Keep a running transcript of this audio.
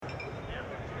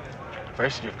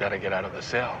First, you've got to get out of the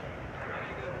cell.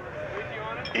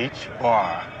 Each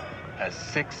bar has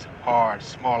 6 hard,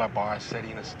 smaller bars set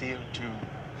in a steel tube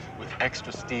with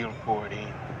extra steel poured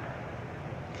in.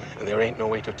 And there ain't no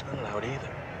way to tunnel out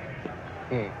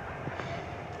either.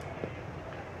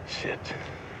 Shit.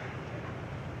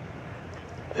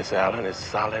 This island is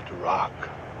solid rock.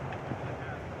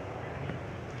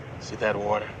 See that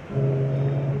water?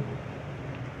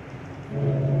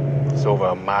 It's over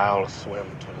a mile swim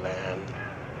to land.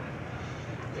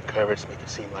 The currents make it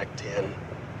seem like 10.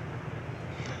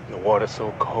 And the water's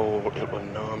so cold, it will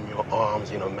numb your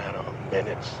arms in a matter of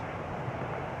minutes.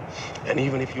 And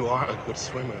even if you are a good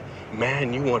swimmer,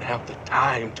 man, you won't have the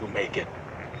time to make it.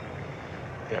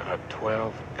 There are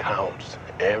 12 counts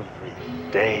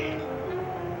every day.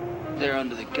 They're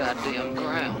under the goddamn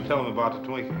ground. Tell them about the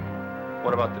Twinkie.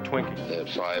 What about the Twinkie? They had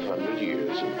 500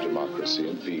 years of democracy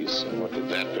and peace. And what did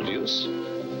that produce?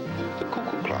 The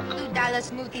cuckoo clock.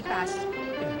 $2 multi-pass.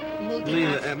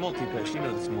 Multi-pass. You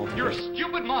know this multi-pass. You're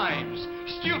stupid minds.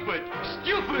 Stupid.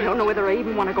 I don't know whether I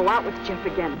even want to go out with Jeff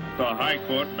again. The High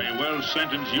Court may well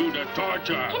sentence you to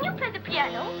torture. Can you play the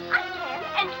piano? I can.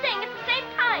 And sing at the same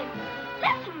time.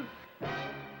 Listen.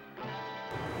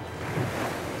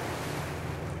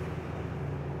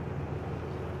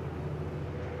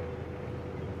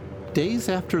 Days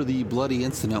after the bloody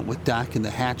incident with Doc and the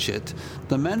hatchet,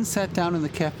 the men sat down in the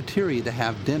cafeteria to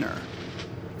have dinner.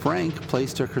 Frank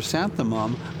placed a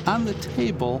chrysanthemum on the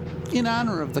table in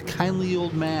honor of the kindly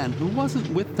old man who wasn't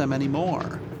with them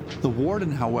anymore. The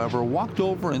warden, however, walked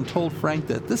over and told Frank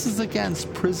that this is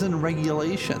against prison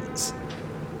regulations.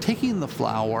 Taking the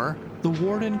flower, the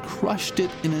warden crushed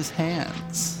it in his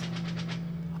hands.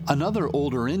 Another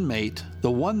older inmate,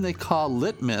 the one they call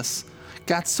Litmus,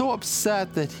 got so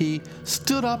upset that he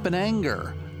stood up in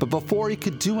anger, but before he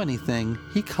could do anything,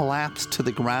 he collapsed to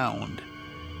the ground.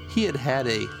 He had had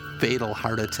a fatal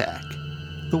heart attack.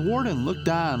 The warden looked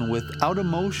on without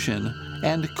emotion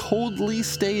and coldly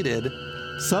stated,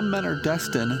 "Some men are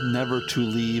destined never to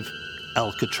leave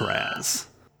Alcatraz."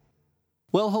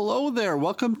 Well, hello there.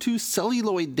 Welcome to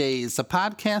Celluloid Days, a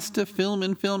podcast of film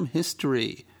and film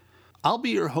history. I'll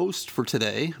be your host for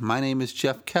today. My name is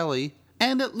Jeff Kelly,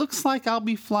 and it looks like I'll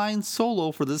be flying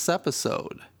solo for this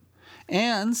episode.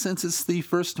 And since it's the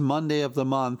first Monday of the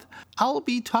month, I'll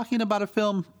be talking about a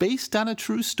film based on a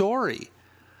true story.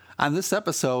 On this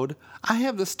episode, I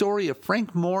have the story of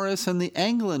Frank Morris and the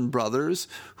Anglin brothers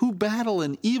who battle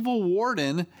an evil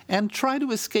warden and try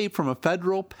to escape from a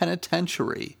federal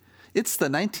penitentiary. It's the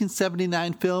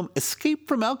 1979 film Escape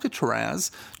from Alcatraz,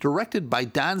 directed by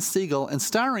Don Siegel and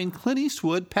starring Clint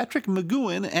Eastwood, Patrick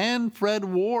McGoohan, and Fred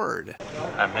Ward.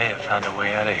 I may have found a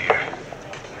way out of here.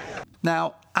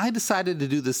 Now, I decided to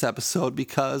do this episode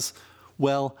because,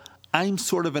 well, I'm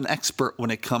sort of an expert when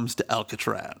it comes to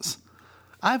Alcatraz.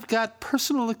 I've got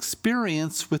personal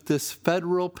experience with this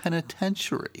federal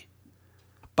penitentiary.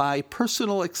 By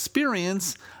personal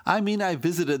experience, I mean I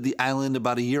visited the island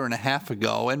about a year and a half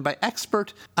ago, and by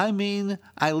expert, I mean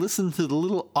I listened to the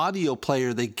little audio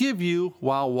player they give you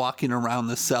while walking around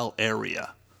the cell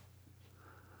area.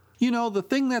 You know, the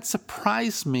thing that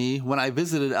surprised me when I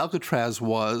visited Alcatraz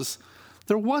was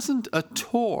there wasn't a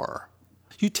tour.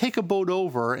 You take a boat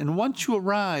over, and once you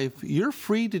arrive, you're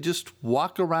free to just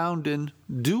walk around and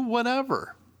do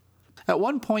whatever. At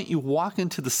one point, you walk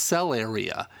into the cell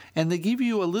area, and they give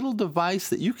you a little device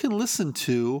that you can listen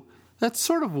to that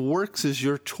sort of works as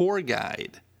your tour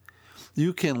guide.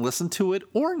 You can listen to it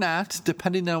or not,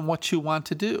 depending on what you want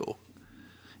to do.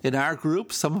 In our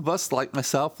group, some of us, like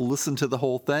myself, listen to the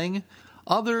whole thing.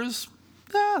 Others,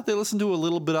 they listen to a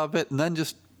little bit of it and then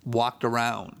just walked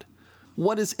around.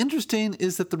 What is interesting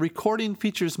is that the recording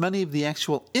features many of the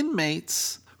actual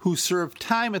inmates who served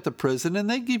time at the prison, and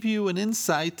they give you an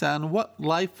insight on what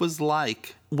life was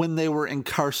like when they were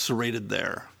incarcerated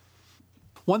there.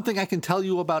 One thing I can tell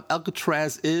you about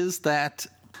Alcatraz is that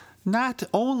not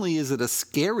only is it a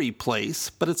scary place,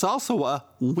 but it's also a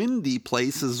windy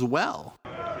place as well.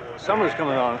 Summer's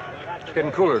coming on. It's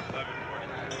getting cooler.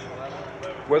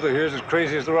 Weather here's as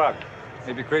crazy as the rock.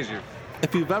 Maybe crazier.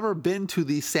 If you've ever been to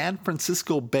the San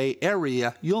Francisco Bay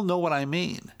Area, you'll know what I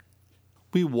mean.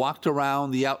 We walked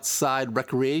around the outside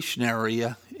recreation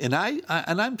area, and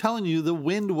I'm telling you, the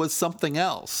wind was something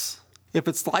else. If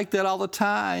it's like that all the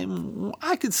time,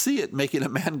 I could see it making a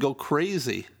man go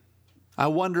crazy. I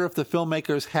wonder if the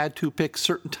filmmakers had to pick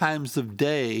certain times of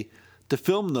day to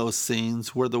film those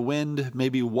scenes where the wind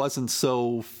maybe wasn't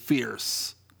so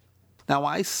fierce. Now,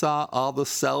 I saw all the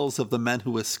cells of the men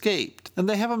who escaped, and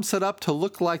they have them set up to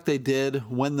look like they did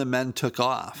when the men took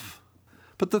off.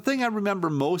 But the thing I remember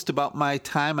most about my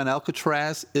time on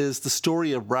Alcatraz is the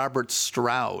story of Robert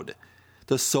Stroud,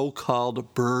 the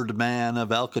so-called Birdman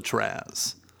of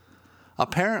Alcatraz.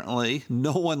 Apparently,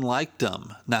 no one liked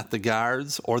him, not the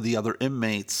guards or the other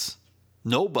inmates.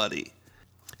 Nobody.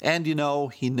 And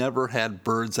he never had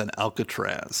birds on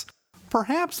Alcatraz.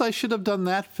 Perhaps I should have done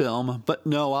that film, but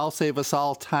no, I'll save us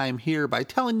all time here by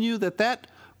telling you that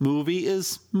movie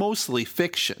is mostly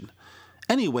fiction.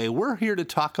 Anyway, we're here to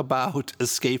talk about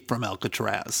Escape from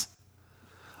Alcatraz.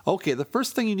 Okay, the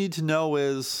first thing you need to know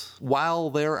is, while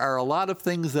there are a lot of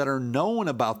things that are known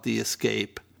about the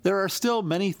escape, there are still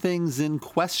many things in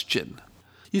question.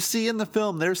 You see, in the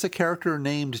film, there's a character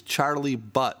named Charlie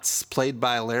Butts, played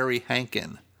by Larry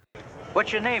Hankin.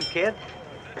 What's your name, kid?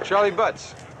 Charlie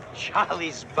Butts.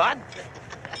 Charlie's Butt?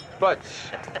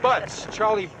 Butts.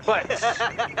 Charlie Butts.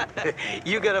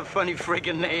 You got a funny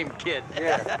friggin' name, kid.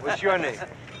 Yeah, what's your name?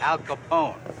 Al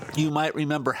Capone. You might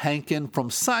remember Hankin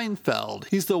from Seinfeld.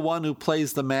 He's the one who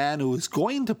plays the man who is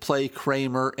going to play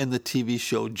Kramer in the TV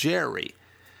show Jerry.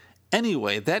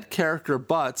 Anyway, that character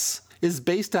Butts is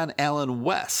based on Alan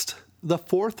West, the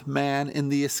fourth man in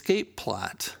the escape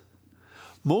plot.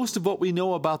 Most of what we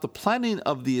know about the planning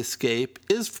of the escape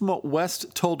is from what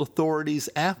West told authorities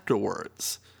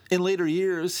afterwards. In later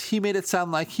years, he made it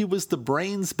sound like he was the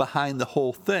brains behind the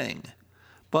whole thing.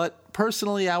 But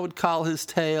personally, I would call his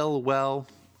tale, well,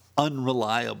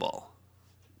 unreliable.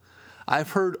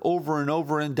 I've heard over and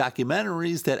over in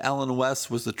documentaries that Alan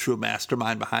West was the true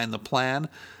mastermind behind the plan,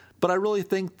 but I really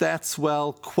think that's,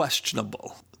 well,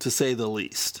 questionable, to say the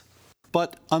least.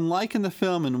 But unlike in the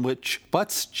film in which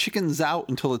Butts chickens out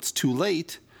until it's too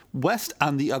late, West,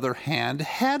 on the other hand,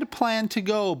 had planned to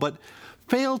go, but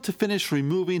failed to finish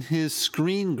removing his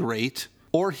screen grate,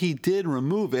 or he did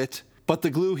remove it, but the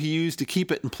glue he used to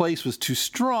keep it in place was too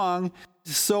strong,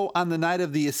 so on the night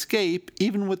of the escape,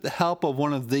 even with the help of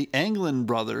one of the Anglin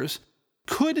brothers,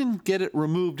 couldn't get it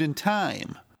removed in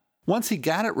time. Once he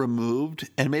got it removed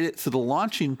and made it to the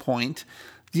launching point,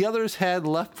 the others had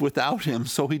left without him,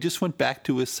 so he just went back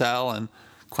to his cell and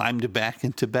climbed back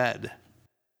into bed.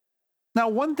 Now,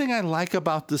 one thing I like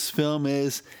about this film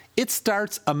is it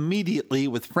starts immediately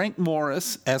with Frank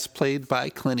Morris, as played by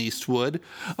Clint Eastwood,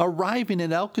 arriving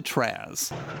at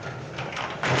Alcatraz.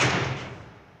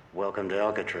 Welcome to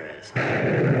Alcatraz.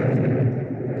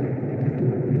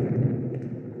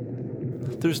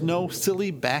 There's no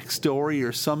silly backstory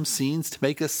or some scenes to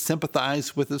make us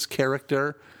sympathize with his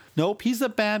character. Nope, he's a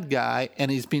bad guy, and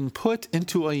he's been put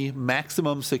into a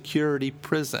maximum security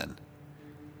prison.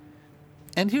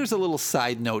 And here's a little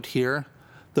side note here.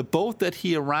 The boat that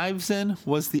he arrives in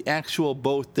was the actual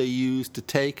boat they used to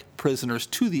take prisoners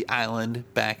to the island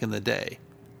back in the day.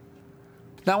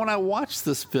 Now, when I watched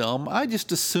this film, I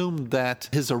just assumed that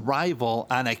his arrival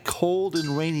on a cold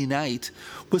and rainy night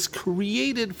was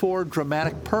created for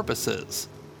dramatic purposes.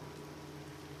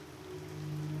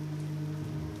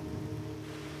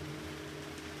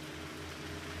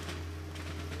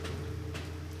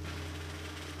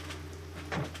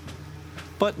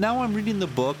 But now I'm reading the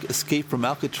book Escape from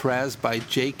Alcatraz by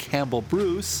J. Campbell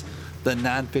Bruce, the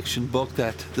nonfiction book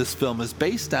that this film is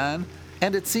based on,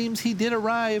 and it seems he did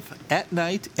arrive at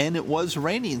night and it was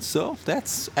raining, so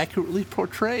that's accurately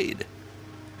portrayed.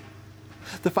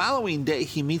 The following day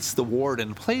he meets the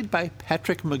warden, played by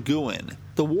Patrick McGoohan.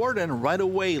 The warden right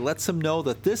away lets him know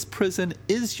that this prison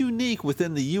is unique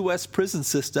within the U.S. prison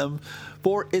system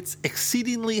for its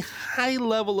exceedingly high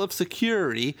level of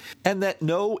security and that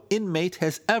no inmate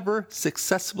has ever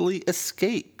successfully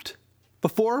escaped.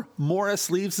 Before Morris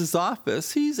leaves his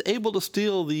office, he's able to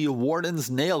steal the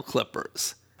warden's nail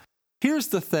clippers. Here's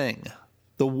the thing.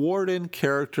 The warden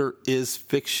character is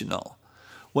fictional.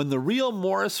 When the real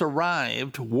Morris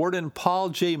arrived, Warden Paul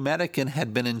J. Madigan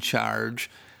had been in charge,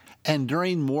 and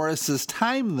during Morris's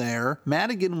time there,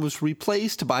 Madigan was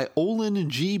replaced by Olin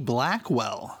G.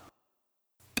 Blackwell.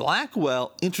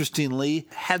 Blackwell, interestingly,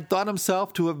 had thought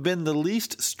himself to have been the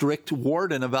least strict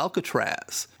warden of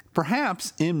Alcatraz,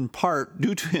 perhaps in part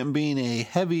due to him being a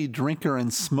heavy drinker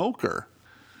and smoker.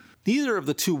 Neither of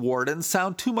the two wardens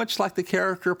sound too much like the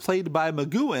character played by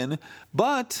McGoohan,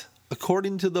 but,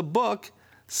 according to the book,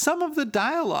 some of the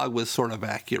dialogue was sort of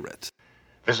accurate.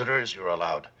 Visitors, you're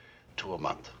allowed 2 a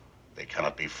month. They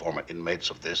cannot be former inmates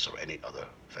of this or any other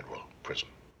federal prison.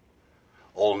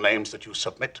 All names that you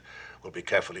submit will be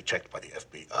carefully checked by the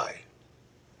FBI.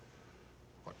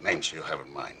 What names do you have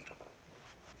in mind?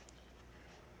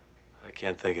 I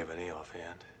can't think of any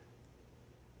offhand.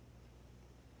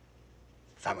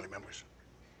 Family members?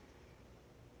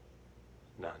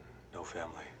 None. No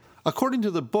family. According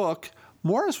to the book,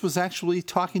 Morris was actually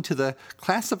talking to the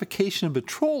classification and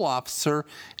patrol officer,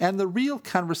 and the real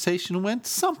conversation went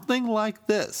something like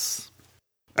this.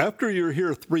 After you're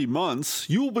here 3 months,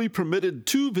 you will be permitted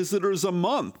 2 visitors a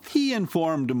month, he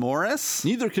informed Morris.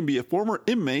 Neither can be a former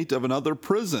inmate of another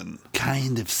prison.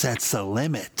 Kind of sets a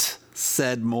limit,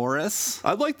 said Morris.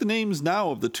 I'd like the names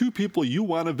now of the 2 people you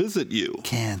want to visit you.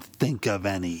 Can't think of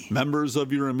any. Members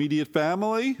of your immediate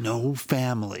family? No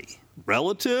family.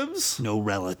 Relatives? No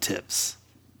relatives.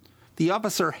 The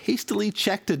officer hastily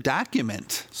checked a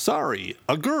document. Sorry,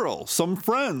 a girl, some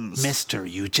friends. Mister,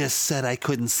 you just said I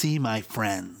couldn't see my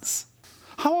friends.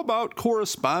 How about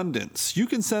correspondence? You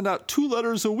can send out 2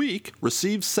 letters a week,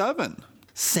 receive 7.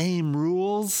 Same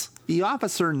rules? The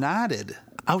officer nodded.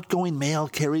 Outgoing mail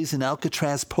carries an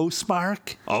Alcatraz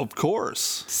postmark? Of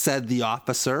course, said the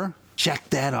officer. Check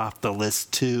that off the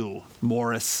list too,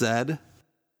 Morris said.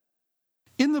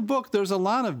 In the book, there's a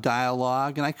lot of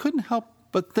dialogue, and I couldn't help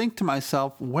but think to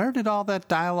myself, where did all that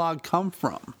dialogue come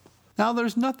from? Now,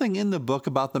 there's nothing in the book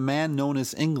about the man known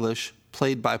as English,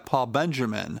 played by Paul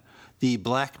Benjamin, the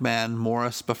black man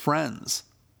Morris befriends.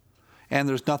 And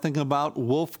there's nothing about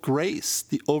Wolf Grace,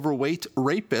 the overweight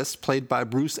rapist, played by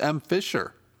Bruce M.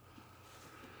 Fisher.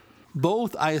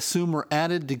 Both, I assume, were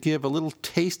added to give a little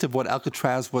taste of what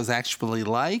Alcatraz was actually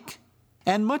like.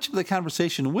 And much of the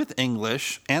conversation with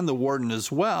English, and the warden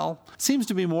as well, seems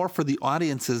to be more for the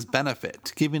audience's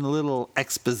benefit, giving a little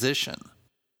exposition.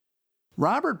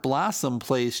 Robert Blossom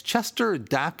plays Chester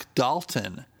Doc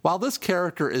Dalton. While this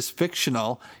character is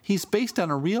fictional, he's based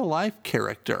on a real-life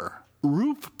character,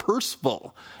 Roof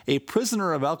Percival, a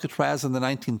prisoner of Alcatraz in the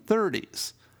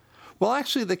 1930s. Well,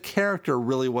 actually, the character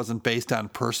really wasn't based on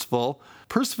Percival.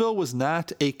 Percival was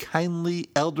not a kindly,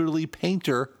 elderly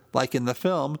painter like in the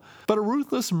film, but a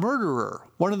ruthless murderer,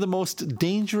 one of the most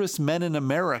dangerous men in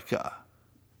America.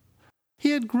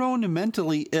 He had grown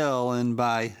mentally ill, and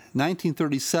by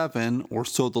 1937, or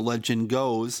so the legend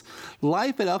goes,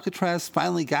 life at Alcatraz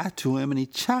finally got to him and he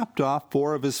chopped off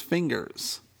 4 of his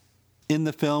fingers. In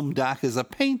the film, Doc is a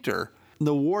painter.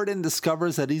 The warden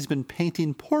discovers that he's been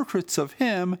painting portraits of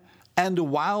him, and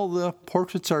while the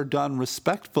portraits are done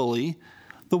respectfully,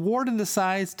 the warden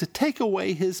decides to take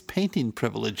away his painting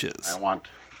privileges. I want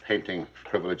painting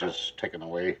privileges taken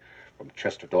away from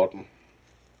Chester Dalton.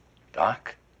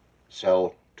 Doc?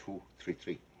 Cell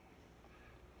 233.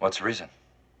 What's the reason?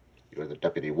 You're the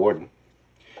deputy warden.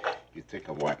 You think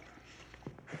of what?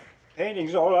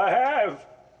 Painting's all I have.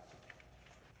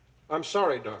 I'm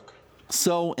sorry, Doc.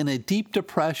 So, in a deep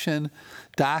depression,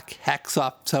 Doc hacks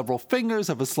off several fingers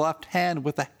of his left hand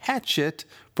with a hatchet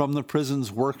from the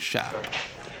prison's workshop.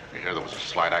 I hear there was a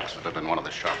slight accident in one of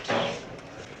the shops.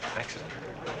 Accident?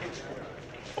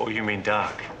 Oh, you mean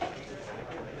Doc?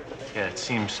 Yeah, it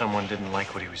seems someone didn't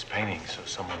like what he was painting, so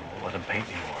someone won't let him paint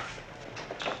anymore.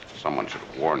 Someone should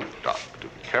have warned Doc to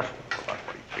be careful about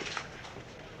what he paints.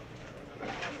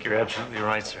 You're absolutely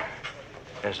right, sir.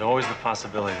 There's always the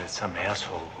possibility that some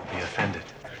asshole will be offended.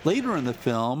 Later in the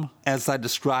film, as I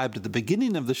described at the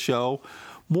beginning of the show,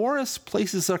 Morris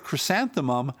places a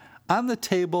chrysanthemum on the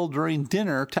table during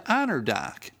dinner to honor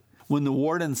Doc. When the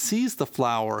warden sees the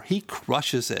flower, he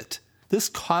crushes it. This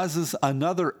causes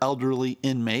another elderly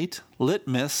inmate,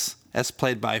 Litmus, as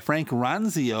played by Frank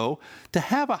Ronzio, to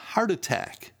have a heart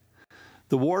attack.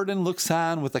 The warden looks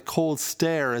on with a cold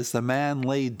stare as the man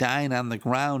lay dying on the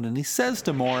ground, and he says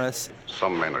to Morris,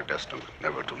 "Some men are destined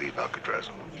never to leave Alcatraz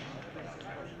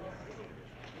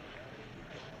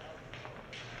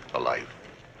alive."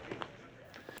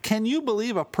 Can you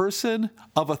believe a person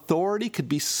of authority could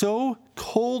be so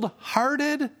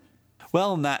cold-hearted?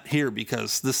 Well, not here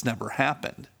because this never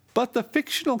happened. But the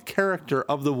fictional character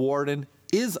of the warden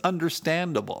is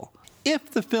understandable.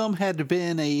 If the film had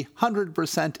been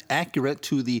 100% accurate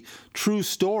to the true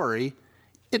story,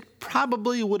 it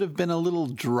probably would have been a little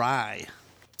dry.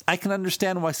 I can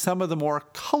understand why some of the more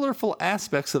colorful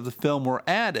aspects of the film were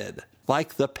added,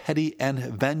 like the petty and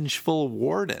vengeful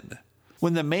warden.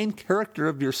 When the main character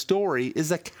of your story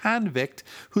is a convict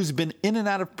who's been in and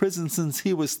out of prison since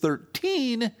he was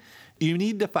 13, you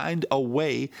need to find a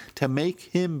way to make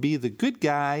him be the good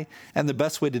guy, and the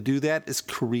best way to do that is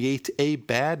create a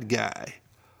bad guy.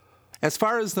 As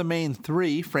far as the main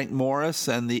 3, Frank Morris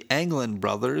and the Anglin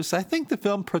brothers, I think the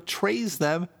film portrays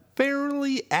them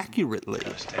fairly accurately.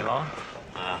 Stay long?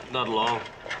 Not long.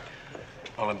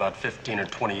 Only about 15 or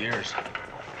 20 years.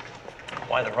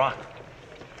 Why the rock?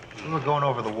 We were going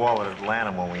over the wall at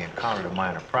Atlanta when we encountered a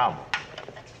minor problem.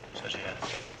 Says yeah.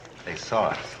 They saw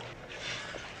us.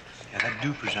 Yeah, that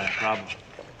do present a problem.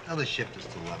 Now they shipped us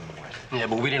to 11 West. Yeah,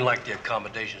 but we didn't like the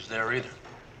accommodations there either.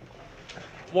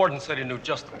 Warden said he knew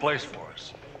just the place for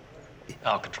us.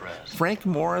 Alcatraz. Frank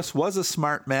Morris was a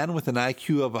smart man with an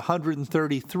IQ of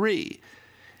 133.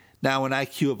 Now, an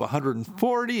IQ of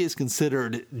 140 is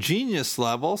considered genius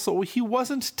level, so he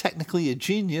wasn't technically a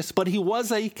genius, but he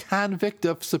was a convict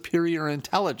of superior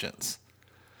intelligence.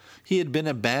 He had been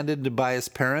abandoned by his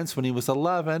parents when he was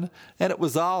 11, and it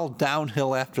was all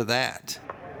downhill after that.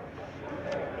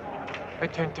 I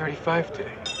turned 35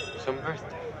 today. Some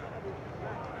birthday.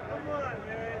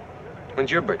 When's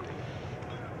your birthday?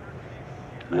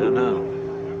 I don't know.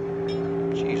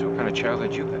 Jeez, what kind of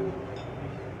childhood you have?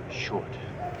 Short.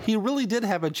 He really did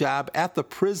have a job at the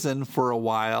prison for a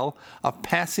while of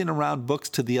passing around books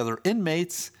to the other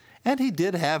inmates, and he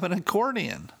did have an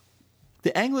accordion.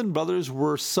 The Anglin brothers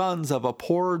were sons of a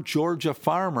poor Georgia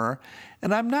farmer,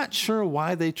 and I'm not sure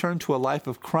why they turned to a life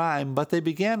of crime, but they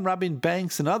began robbing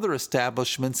banks and other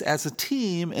establishments as a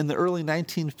team in the early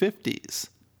 1950s.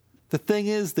 The thing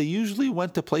is, they usually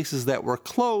went to places that were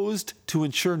closed to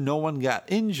ensure no one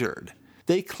got injured.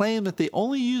 They claim that they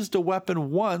only used a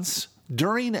weapon once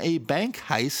during a bank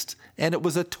heist, and it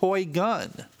was a toy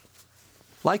gun.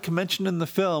 Like mentioned in the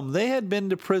film, they had been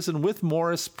to prison with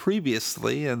Morris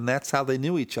previously, and that's how they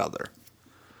knew each other.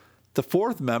 The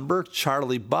fourth member,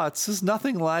 Charlie Butts, is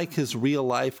nothing like his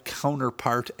real-life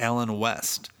counterpart, Alan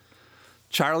West.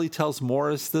 Charlie tells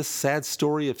Morris this sad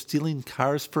story of stealing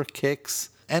cars for kicks,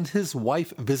 and his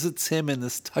wife visits him in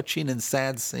this touching and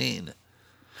sad scene.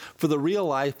 For the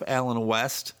real-life Alan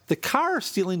West, the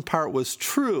car-stealing part was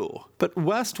true, but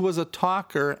West was a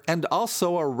talker and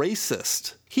also a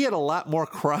racist. He had a lot more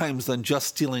crimes than just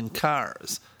stealing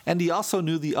cars, and he also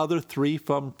knew the other three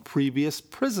from previous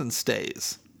prison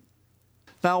stays.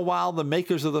 Now, while the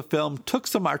makers of the film took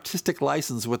some artistic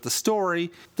license with the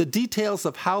story, the details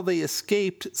of how they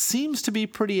escaped seems to be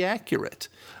pretty accurate.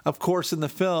 Of course, in the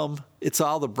film, it's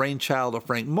all the brainchild of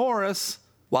Frank Morris,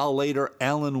 while later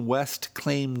Alan West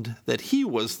claimed that he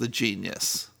was the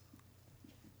genius.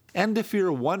 And if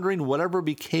you're wondering whatever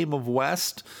became of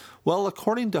West, well,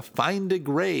 according to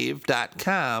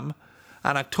findagrave.com,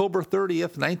 on October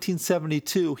 30th,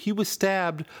 1972, he was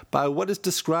stabbed by what is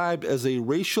described as a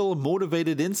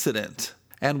racial-motivated incident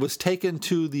and was taken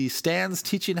to the Stan's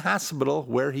Teaching Hospital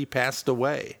where he passed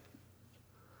away.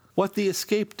 What the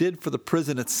escape did for the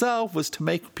prison itself was to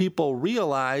make people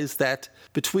realize that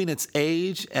between its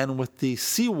age and with the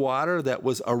seawater that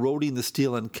was eroding the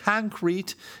steel and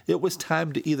concrete, it was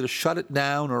time to either shut it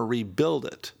down or rebuild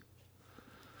it.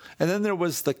 And then there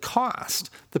was the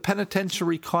cost. The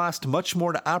penitentiary cost much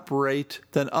more to operate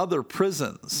than other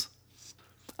prisons.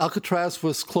 Alcatraz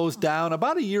was closed down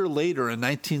about a year later in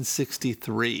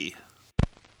 1963.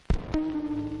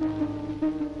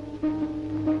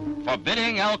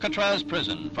 Forbidding Alcatraz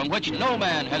prison, from which no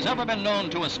man has ever been known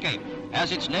to escape,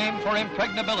 has its name for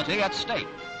impregnability at stake.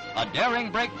 A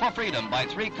daring break for freedom by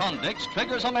 3 convicts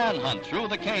triggers a manhunt through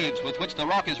the caves with which the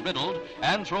rock is riddled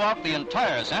and throughout the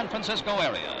entire San Francisco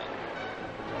area.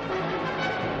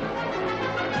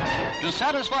 To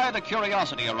satisfy the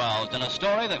curiosity aroused in a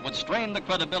story that would strain the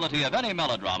credibility of any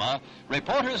melodrama,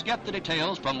 reporters get the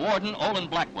details from Warden Olin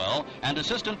Blackwell and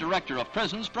Assistant Director of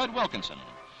Prisons Fred Wilkinson.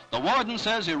 The warden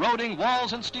says eroding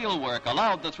walls and steelwork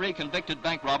allowed the 3 convicted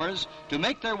bank robbers to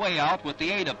make their way out with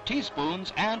the aid of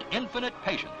teaspoons and infinite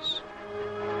patience.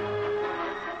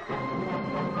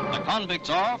 The convicts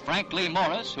are Frank Lee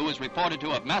Morris, who is reported to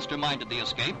have masterminded the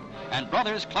escape, and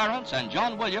brothers Clarence and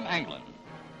John William Anglin.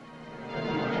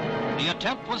 The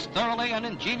attempt was thoroughly and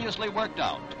ingeniously worked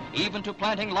out, even to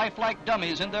planting lifelike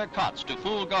dummies in their cots to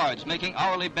fool guards making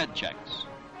hourly bed checks.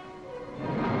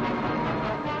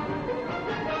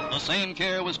 The same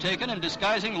care was taken in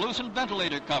disguising loosened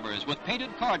ventilator covers with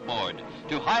painted cardboard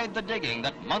to hide the digging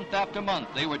that month after month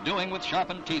they were doing with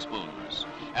sharpened teaspoons.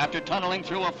 After tunneling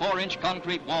through a 4-inch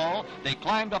concrete wall, they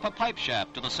climbed up a pipe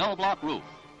shaft to the cell block roof.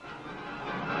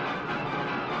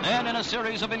 Then, in a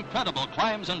series of incredible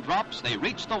climbs and drops, they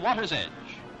reached the water's edge.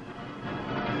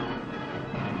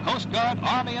 Coast Guard,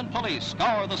 Army, and police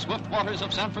scour the swift waters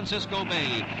of San Francisco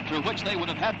Bay, through which they would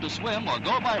have had to swim or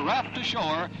go by raft to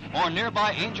shore or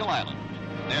nearby Angel Island.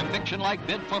 Their fiction-like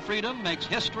bid for freedom makes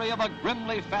history of a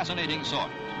grimly fascinating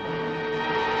sort.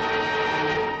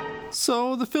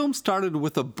 So the film started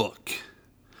with a book.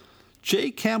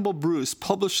 J. Campbell Bruce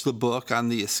published the book on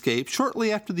the escape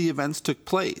shortly after the events took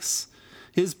place.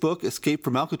 His book, Escape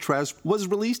from Alcatraz, was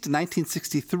released in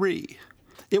 1963.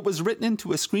 It was written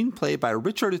into a screenplay by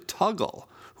Richard Tuggle,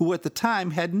 who at the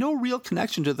time had no real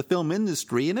connection to the film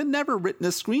industry and had never written a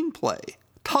screenplay.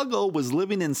 Tuggle was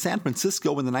living in San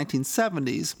Francisco in the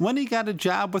 1970s when he got a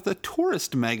job with a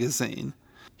tourist magazine.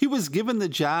 He was given the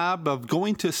job of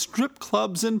going to strip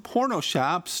clubs and porno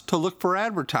shops to look for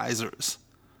advertisers.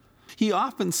 He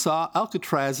often saw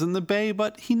Alcatraz in the Bay,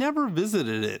 but he never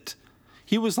visited it.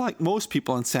 He was like most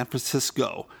people in San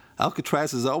Francisco.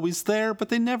 Alcatraz is always there, but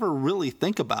they never really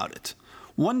think about it.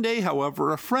 One day,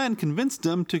 however, a friend convinced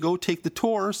him to go take the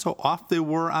tour, so off they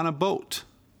were on a boat.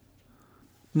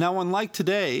 Now, unlike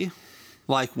today,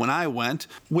 like when I went,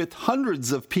 with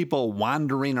hundreds of people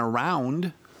wandering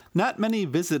around, not many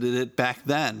visited it back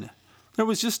then. There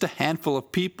was just a handful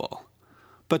of people.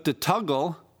 But to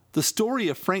Tuggle, the story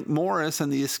of Frank Morris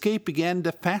and the escape began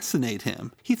to fascinate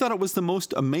him. He thought it was the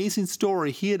most amazing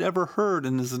story he had ever heard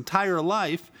in his entire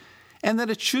life, and that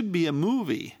it should be a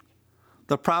movie.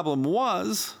 The problem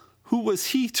was, who was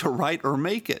he to write or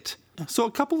make it? So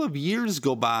a couple of years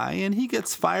go by, and he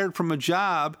gets fired from a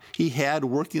job he had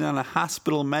working on a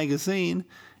hospital magazine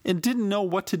and didn't know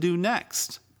what to do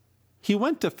next. He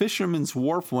went to Fisherman's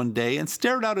Wharf one day and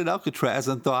stared out at Alcatraz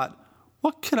and thought,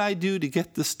 what could I do to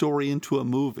get this story into a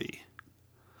movie?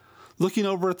 Looking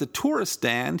over at the tourist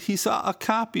stand, he saw a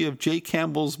copy of J.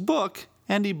 Campbell's book,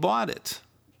 and he bought it.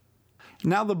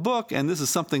 Now the book, and this is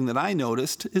something that I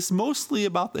noticed, is mostly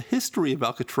about the history of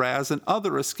Alcatraz and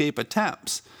other escape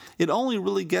attempts. It only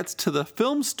really gets to the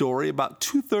film story about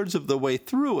 2/3 of the way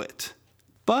through it.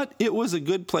 But it was a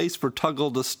good place for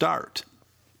Tuggle to start.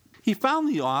 He found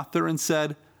the author and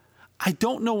said, I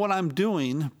don't know what I'm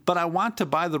doing, but I want to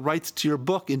buy the rights to your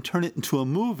book and turn it into a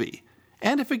movie.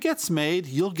 And if it gets made,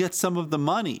 you'll get some of the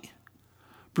money.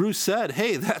 Bruce said,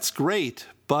 hey, that's great,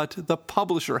 but the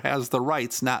publisher has the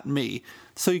rights, not me,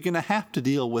 so you're going to have to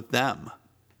deal with them.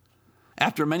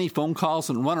 After many phone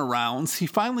calls and runarounds, he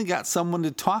finally got someone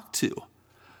to talk to.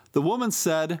 The woman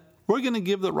said, we're going to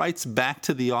give the rights back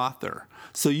to the author,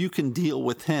 so you can deal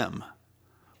with him.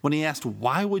 When he asked,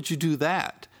 why would you do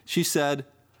that? She said,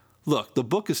 look, the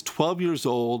book is 12 years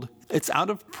old, it's out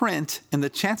of print, and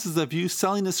the chances of you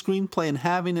selling a screenplay and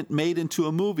having it made into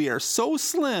a movie are so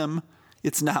slim,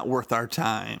 it's not worth our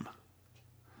time.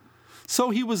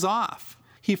 So he was off.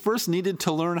 He first needed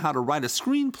to learn how to write a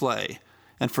screenplay,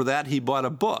 and for that he bought a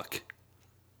book.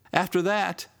 After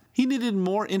that, he needed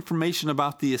more information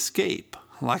about the escape.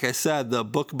 Like I said, the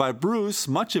book by Bruce,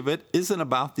 much of it isn't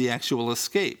about the actual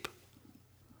escape.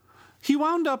 He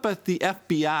wound up at the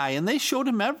FBI, and they showed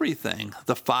him everything.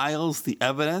 The files, the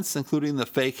evidence, including the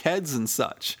fake heads and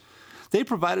such. They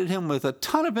provided him with a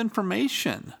ton of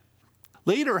information.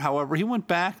 Later, however, he went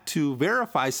back to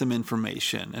verify some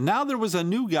information, and now there was a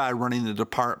new guy running the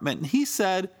department, and he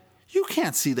said, you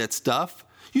can't see that stuff.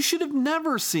 You should have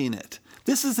never seen it.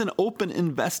 This is an open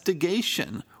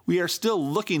investigation. We are still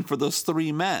looking for those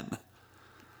 3 men.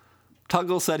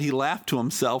 Tuggle said he laughed to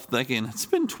himself, thinking, it's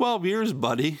been 12 years,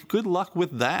 buddy. Good luck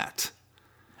with that.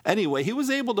 Anyway, he was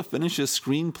able to finish his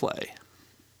screenplay.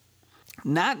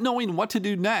 Not knowing what to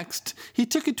do next, he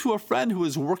took it to a friend who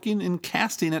was working in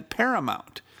casting at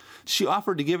Paramount. She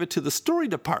offered to give it to the story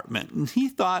department, and he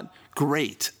thought,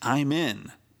 great, I'm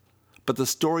in. But the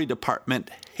story department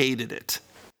hated it.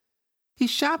 He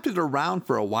shopped it around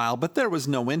for a while, but there was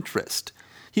no interest.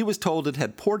 He was told it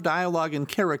had poor dialogue and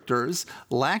characters,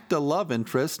 lacked a love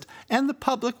interest, and the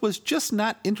public was just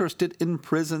not interested in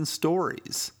prison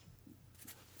stories.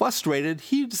 Frustrated,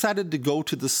 he decided to go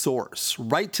to the source,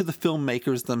 right to the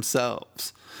filmmakers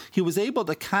themselves. He was able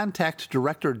to contact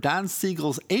director Don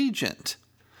Siegel's agent.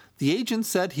 The agent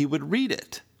said he would read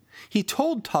it. He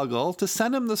told Tuggle to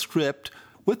send him the script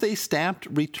with a stamped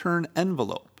return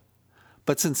envelope.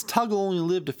 But since Tuggle only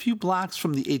lived a few blocks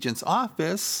from the agent's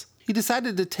office, he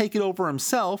decided to take it over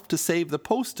himself to save the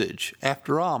postage.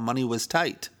 After all, money was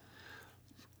tight.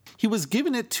 He was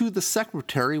giving it to the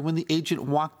secretary when the agent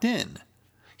walked in.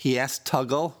 He asked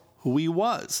Tuggle who he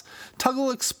was.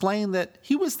 Tuggle explained that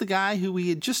he was the guy who he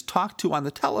had just talked to on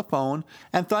the telephone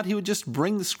and thought he would just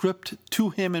bring the script to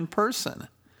him in person.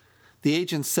 The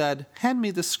agent said, hand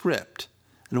me the script.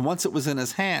 And once it was in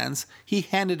his hands, he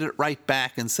handed it right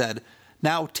back and said,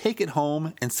 now take it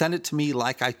home and send it to me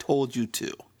like I told you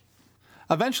to.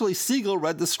 Eventually, Siegel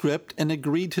read the script and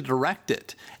agreed to direct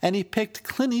it, and he picked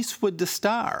Clint Eastwood to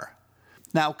star.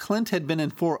 Now, Clint had been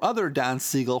in 4 other Don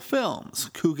Siegel films,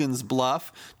 Coogan's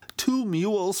Bluff, 2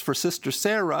 Mules for Sister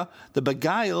Sarah, The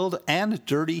Beguiled, and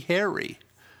Dirty Harry.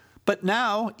 But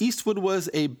now, Eastwood was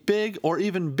a big or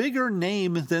even bigger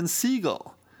name than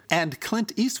Siegel, and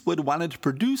Clint Eastwood wanted to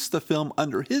produce the film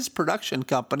under his production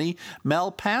company, Mel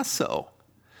Paso.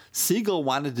 Siegel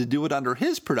wanted to do it under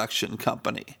his production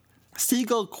company.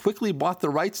 Siegel quickly bought the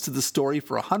rights to the story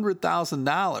for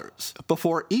 $100,000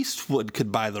 before Eastwood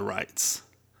could buy the rights.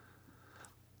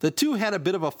 The two had a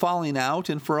bit of a falling out,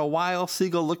 and for a while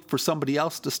Siegel looked for somebody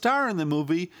else to star in the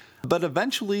movie, but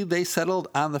eventually they settled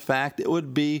on the fact it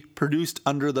would be produced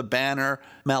under the banner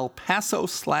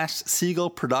Malpaso/Siegel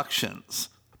Productions.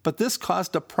 But this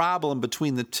caused a problem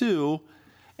between the two,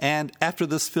 and after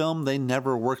this film they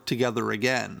never worked together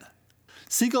again.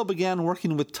 Siegel began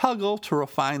working with Tuggle to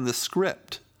refine the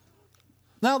script.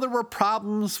 Now there were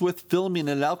problems with filming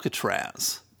at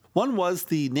Alcatraz. One was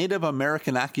the Native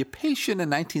American occupation in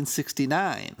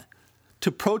 1969.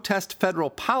 To protest federal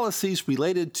policies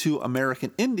related to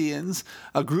American Indians,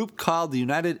 a group called the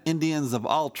United Indians of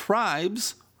All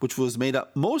Tribes, which was made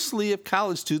up mostly of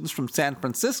college students from San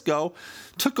Francisco,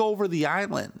 took over the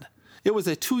island. It was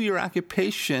a 2-year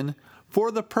occupation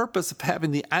for the purpose of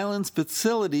having the island's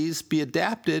facilities be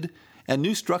adapted and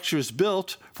new structures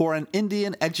built for an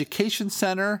Indian education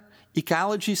center,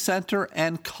 ecology center,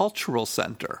 and cultural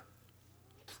center.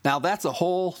 Now that's a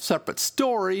whole separate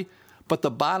story, but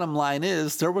the bottom line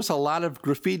is there was a lot of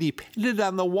graffiti painted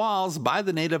on the walls by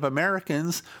the Native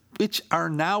Americans, which are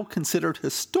now considered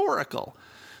historical.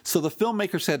 So the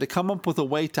filmmakers had to come up with a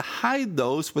way to hide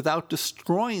those without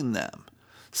destroying them.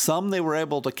 Some they were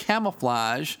able to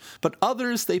camouflage, but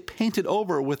others they painted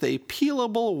over with a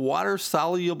peelable,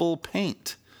 water-soluble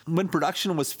paint. When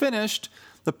production was finished,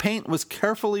 the paint was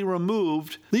carefully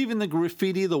removed, leaving the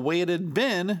graffiti the way it had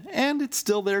been, and it's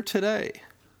still there today.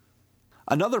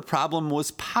 Another problem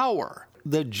was power.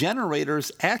 The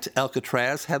generators at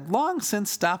Alcatraz had long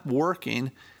since stopped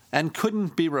working and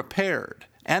couldn't be repaired,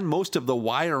 and most of the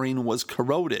wiring was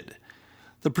corroded.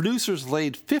 The producers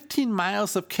laid 15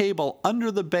 miles of cable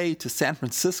under the bay to San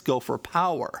Francisco for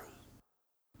power.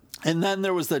 And then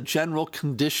there was the general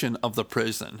condition of the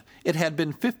prison. It had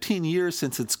been 15 years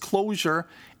since its closure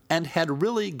and had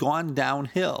really gone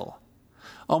downhill.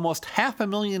 Almost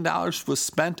 $500,000 was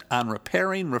spent on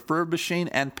repairing, refurbishing,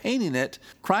 and painting it,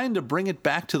 trying to bring it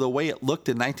back to the way it looked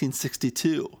in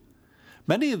 1962.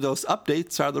 Many of those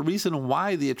updates are the reason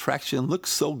why the attraction looks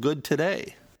so good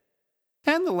today.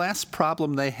 And the last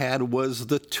problem they had was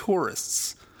the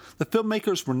tourists. The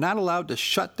filmmakers were not allowed to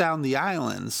shut down the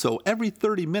island, so every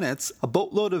 30 minutes a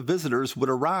boatload of visitors would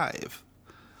arrive.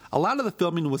 A lot of the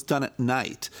filming was done at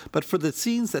night, but for the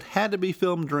scenes that had to be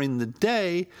filmed during the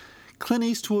day, Clint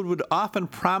Eastwood would often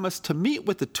promise to meet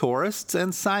with the tourists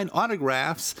and sign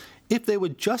autographs if they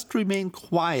would just remain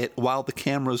quiet while the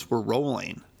cameras were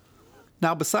rolling.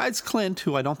 Now, besides Clint,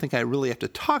 who I don't think I really have to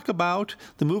talk about,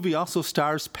 the movie also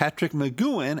stars Patrick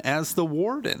McGoohan as the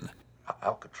warden.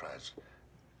 Alcatraz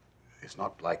is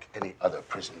not like any other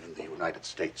prison in the United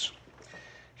States.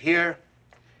 Here,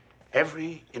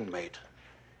 every inmate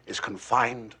is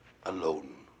confined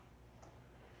alone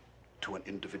to an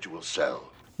individual cell.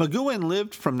 McGoohan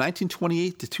lived from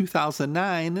 1928 to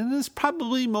 2009 and is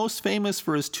probably most famous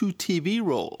for his 2 TV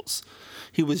roles.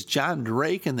 He was John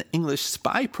Drake in the English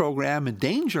spy program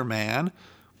Danger Man,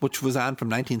 which was on from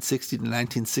 1960 to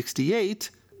 1968,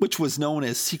 which was known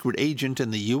as Secret Agent in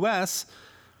the U.S.,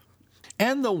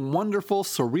 and the wonderful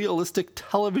surrealistic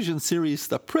television series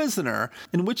The Prisoner,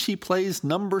 in which he plays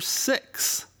number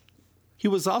 6. He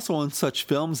was also in such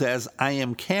films as I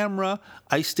Am Camera,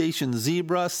 Ice Station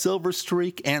Zebra, Silver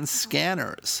Streak, and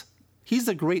Scanners. He's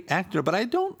a great actor, but I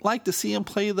don't like to see him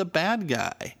play the bad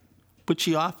guy, which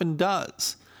he often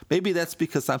does. Maybe that's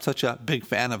because I'm such a big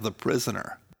fan of The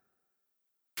Prisoner.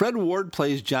 Fred Ward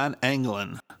plays John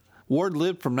Anglin. Ward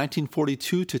lived from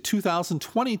 1942 to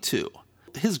 2022.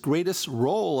 His greatest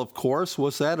role, of course,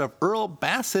 was that of Earl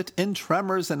Bassett in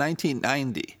Tremors in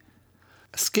 1990.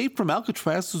 Escape from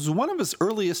Alcatraz was one of his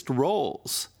earliest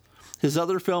roles. His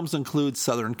other films include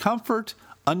Southern Comfort,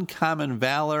 Uncommon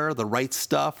Valor, The Right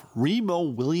Stuff, Remo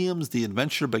Williams' The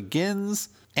Adventure Begins,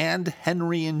 and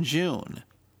Henry and June.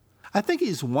 I think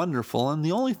he's wonderful, and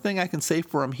the only thing I can say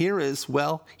for him here is,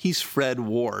 well, he's Fred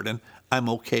Ward, and I'm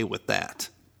okay with that.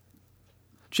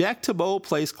 Jack Thibeau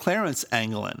plays Clarence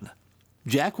Anglin.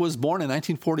 Jack was born in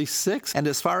 1946, and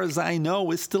as far as I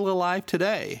know, is still alive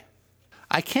today.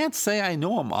 I can't say I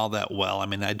know him all that well.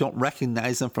 I don't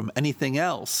recognize him from anything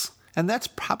else, and that's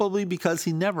probably because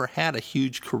he never had a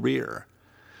huge career.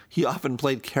 He often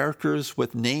played characters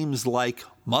with names like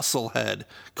Musclehead,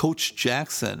 Coach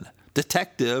Jackson,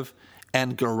 Detective,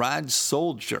 and Garage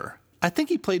Soldier. I think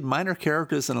he played minor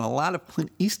characters in a lot of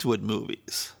Clint Eastwood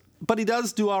movies. But he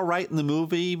does do all right in the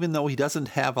movie, even though he doesn't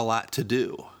have a lot to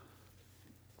do.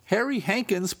 Harry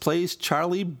Hankins plays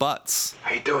Charlie Butts.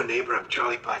 How you doing, neighbor? I'm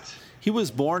Charlie Butts. He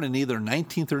was born in either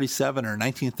 1937 or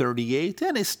 1938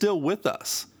 and is still with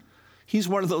us. He's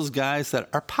one of those guys that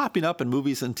are popping up in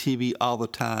movies and TV all the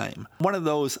time. One of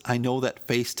those I know that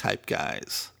face type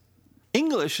guys.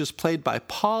 English is played by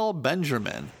Paul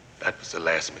Benjamin. That was the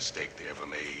last mistake they ever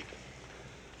made.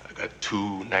 I got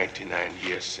 2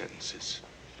 99-year sentences,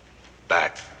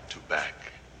 back to back.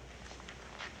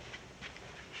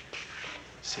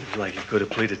 Seems like you could have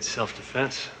pleaded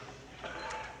self-defense.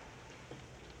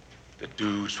 The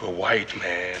dudes were white,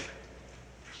 man.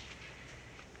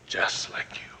 Just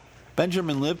like you.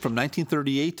 Benjamin lived from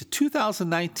 1938 to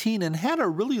 2019 and had a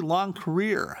really long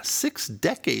career, 6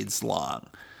 decades long.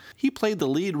 He played the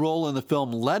lead role in the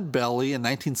film Leadbelly in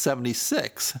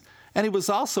 1976, and he was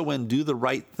also in Do the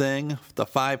Right Thing, The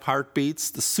 5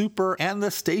 Heartbeats, The Super, and The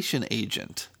Station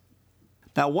Agent.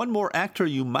 Now, one more actor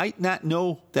you might not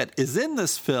know that is in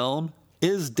this film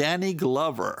is Danny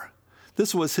Glover.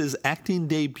 This was his acting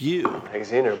debut.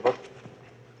 Magazine or book?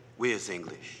 Where's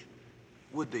English?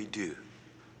 What'd they do?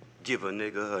 Give a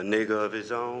nigger of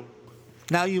his own?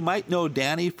 Now, you might know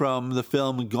Danny from the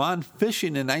film Gone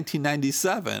Fishing in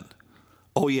 1997.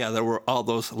 Oh yeah, there were all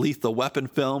those Lethal Weapon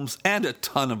films and a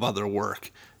ton of other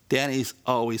work. Danny's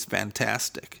always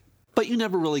fantastic. But you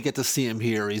never really get to see him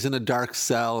here. He's in a dark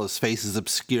cell, his face is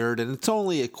obscured, and it's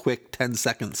only a quick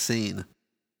 10-second scene.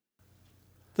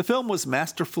 The film was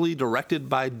masterfully directed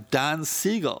by Don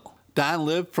Siegel. Don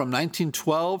lived from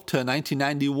 1912 to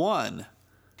 1991.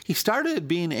 He started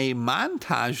being a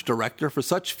montage director for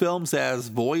such films as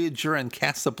Voyager and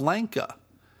Casablanca.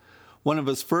 One of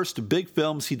his first big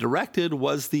films he directed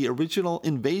was the original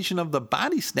Invasion of the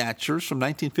Body Snatchers from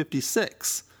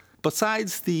 1956.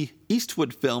 Besides the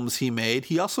Eastwood films he made,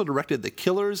 he also directed The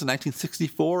Killers in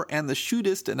 1964 and The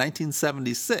Shootist in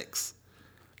 1976.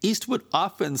 Eastwood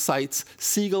often cites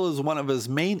Siegel as one of his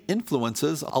main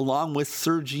influences, along with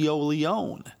Sergio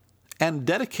Leone, and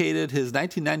dedicated his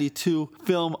 1992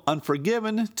 film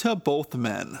Unforgiven to both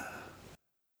men.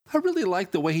 I really like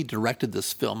the way he directed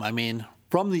this film. I mean,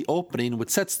 from the opening, which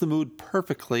sets the mood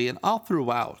perfectly, and all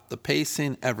throughout, the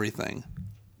pacing, everything.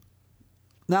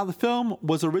 Now, the film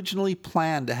was originally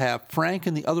planned to have Frank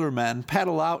and the other men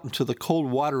paddle out into the cold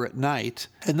water at night,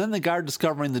 and then the guard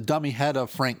discovering the dummy head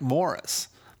of Frank Morris.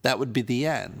 That would be the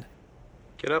end.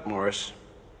 Get up, Morris.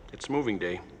 It's moving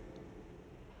day.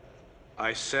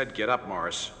 I said get up,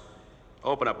 Morris.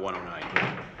 Open up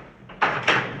 109.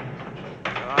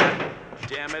 God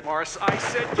damn it, Morris. I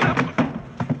said get up.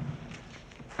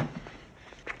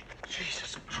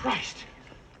 Jesus Christ.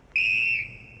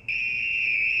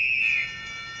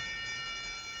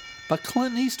 But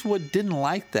Clint Eastwood didn't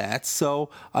like that, so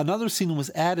another scene was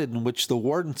added in which the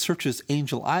warden searches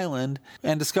Angel Island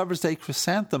and discovers a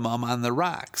chrysanthemum on the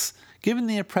rocks, giving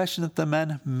the impression that the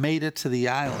men made it to the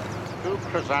island. 2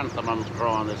 chrysanthemums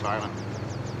grow on this island.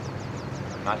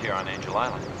 Not here on Angel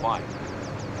Island. Why?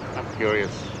 I'm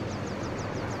curious.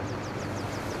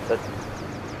 The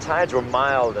tides were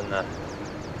mild and the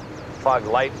fog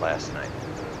light last night.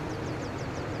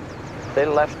 They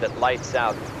left at lights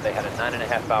out. They had a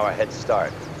 9.5-hour head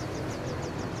start.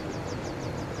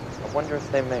 I wonder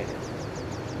if they made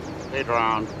it. They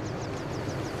drowned.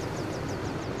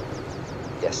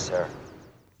 Yes, sir.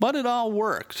 But it all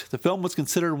worked. The film was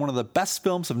considered one of the best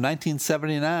films of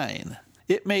 1979.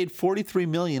 It made $43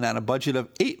 million on a budget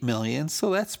of $8 million, so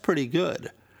that's pretty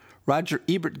good. Roger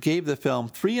Ebert gave the film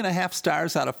 3.5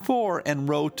 stars out of 4 and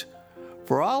wrote,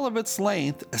 "For all of its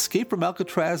length, Escape from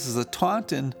Alcatraz is a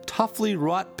taut and toughly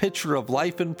wrought picture of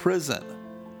life in prison.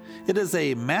 It is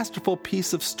a masterful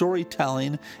piece of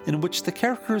storytelling in which the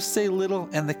characters say little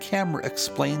and the camera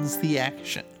explains the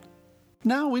action."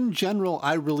 Now, in general,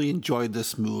 I really enjoyed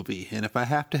this movie, and if I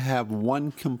have to have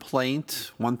one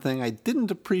complaint, one thing I didn't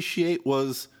appreciate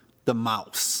was the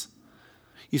mouse.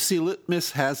 You see,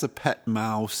 Litmus has a pet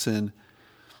mouse, and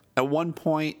at one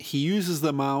point, he uses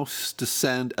the mouse to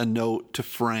send a note to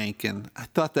Frank, and I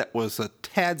thought that was a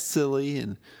tad silly,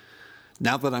 and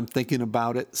now that I'm thinking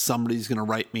about it, somebody's going to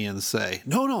write me and say,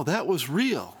 no, that was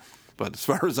real. But as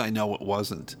far as I know, it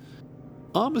wasn't.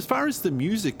 As far as the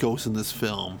music goes in this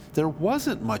film, there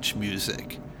wasn't much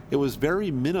music. It was very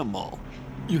minimal.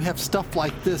 You have stuff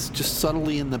like this just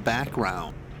subtly in the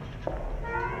background.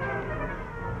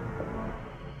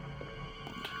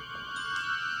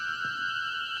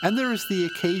 And there is the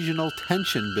occasional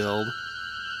tension build.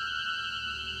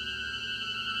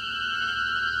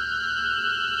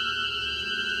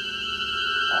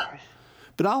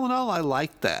 But all in all, I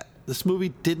liked that. This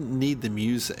movie didn't need the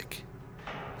music.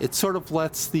 It sort of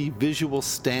lets the visual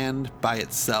stand by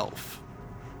itself.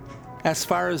 As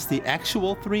far as the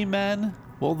actual 3 men,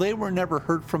 well, they were never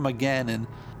heard from again,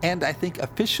 and I think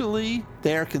officially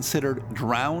they are considered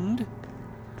drowned.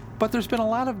 but there's been a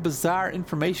lot of bizarre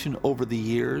information over the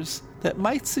years that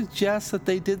might suggest that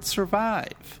they did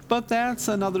survive. But that's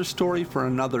another story for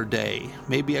another day.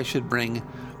 Maybe I should bring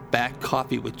back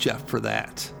Coffee with Jeff for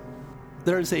that.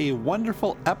 There's a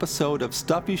wonderful episode of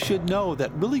Stuff You Should Know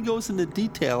that really goes into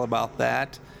detail about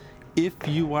that if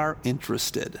you are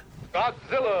interested.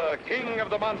 Godzilla, king of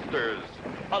the monsters,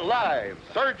 alive,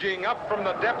 surging up from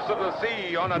the depths of the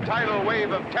sea on a tidal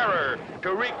wave of terror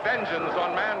to wreak vengeance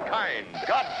on mankind.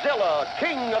 Godzilla,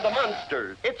 king of the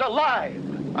monsters, it's alive.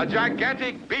 A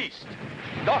gigantic beast,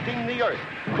 stalking the earth,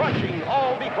 crushing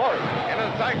all before it. In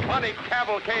a cyclonic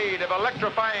cavalcade of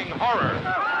electrifying horror.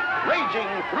 Raging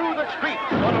through the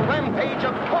streets on a rampage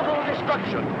of total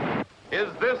destruction. Is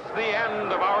this the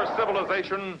end of our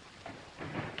civilization?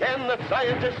 Can the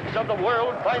scientists of the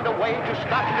world find a way to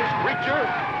stop this creature?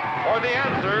 For the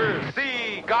answer,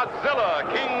 see Godzilla,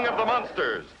 king of the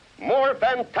monsters. More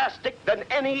fantastic than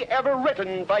any ever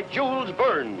written by Jules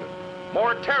Verne.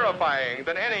 More terrifying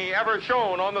than any ever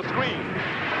shown on the screen.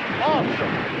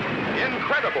 Awesome.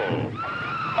 Incredible.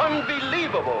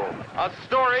 Unbelievable. A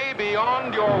story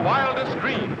beyond your wildest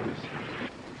dreams.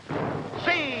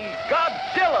 See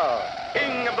Godzilla,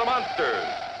 king of the monsters.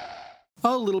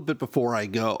 A little bit before I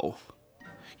go.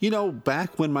 You know,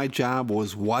 back when my job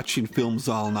was watching films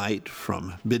all night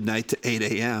from midnight to 8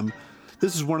 a.m.,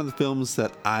 this is one of the films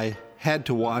that I had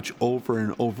to watch over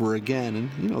and over again, and,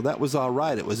 you know, that was all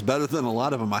right. It was better than a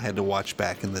lot of them I had to watch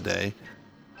back in the day.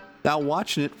 Now,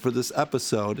 watching it for this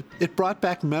episode, it brought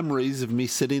back memories of me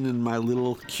sitting in my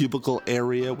little cubicle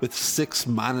area with 6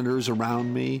 monitors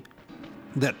around me,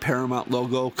 that Paramount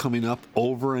logo coming up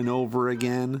over and over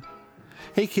again.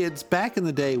 Hey kids, back in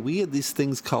the day, we had these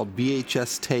things called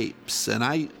VHS tapes, and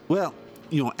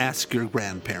ask your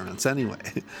grandparents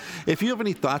anyway. If you have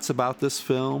any thoughts about this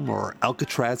film, or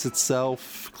Alcatraz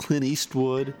itself, Clint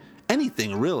Eastwood,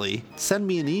 anything really, send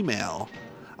me an email.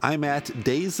 I'm at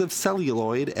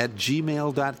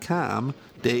daysofcelluloid@gmail.com,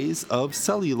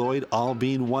 daysofcelluloid all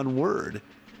being one word.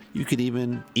 You can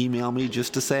even email me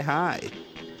just to say hi.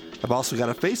 I've also got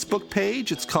a Facebook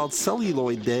page, it's called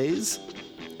Celluloid Days,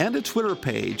 and a Twitter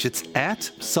page, it's at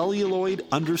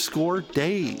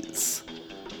celluloid_days.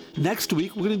 Next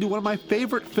week, we're going to do one of my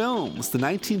favorite films, the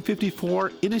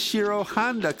 1954 Inishiro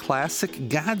Honda classic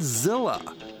Godzilla.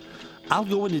 I'll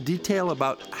go into detail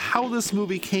about how this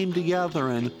movie came together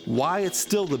and why it's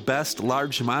still the best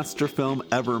large monster film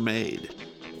ever made.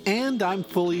 And I'm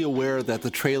fully aware that the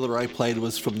trailer I played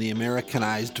was from the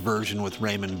Americanized version with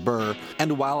Raymond Burr,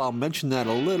 and while I'll mention that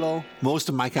a little, most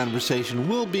of my conversation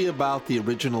will be about the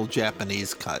original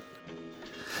Japanese cut.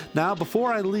 Now,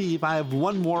 before I leave, I have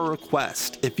one more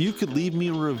request. If you could leave me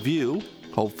a review,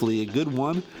 hopefully a good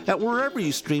one, at wherever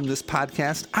you stream this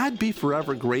podcast, I'd be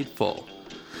forever grateful.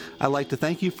 I'd like to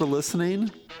thank you for listening.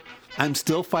 I'm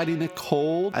still fighting a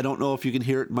cold. I don't know if you can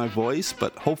hear it in my voice,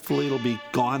 but hopefully it'll be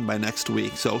gone by next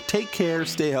week. So take care,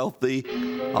 stay healthy.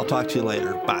 I'll talk to you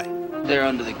later. Bye. They're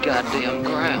under the goddamn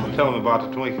ground. Tell them about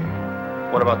the Twinkie.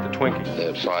 What about the Twinkie?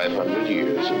 They had 500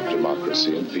 years of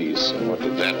democracy and peace. And what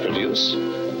did that produce?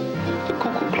 The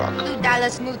cuckoo clock.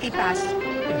 $2 multipass.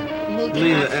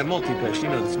 Multipass, you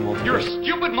know it's multipass. You're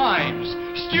stupid minds.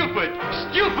 Stupid.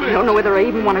 Stupid. I don't know whether I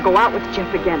even want to go out with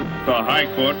Jeff again. The High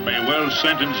Court may well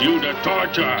sentence you to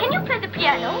torture. Can you play the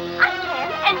piano? I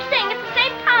can. And sing.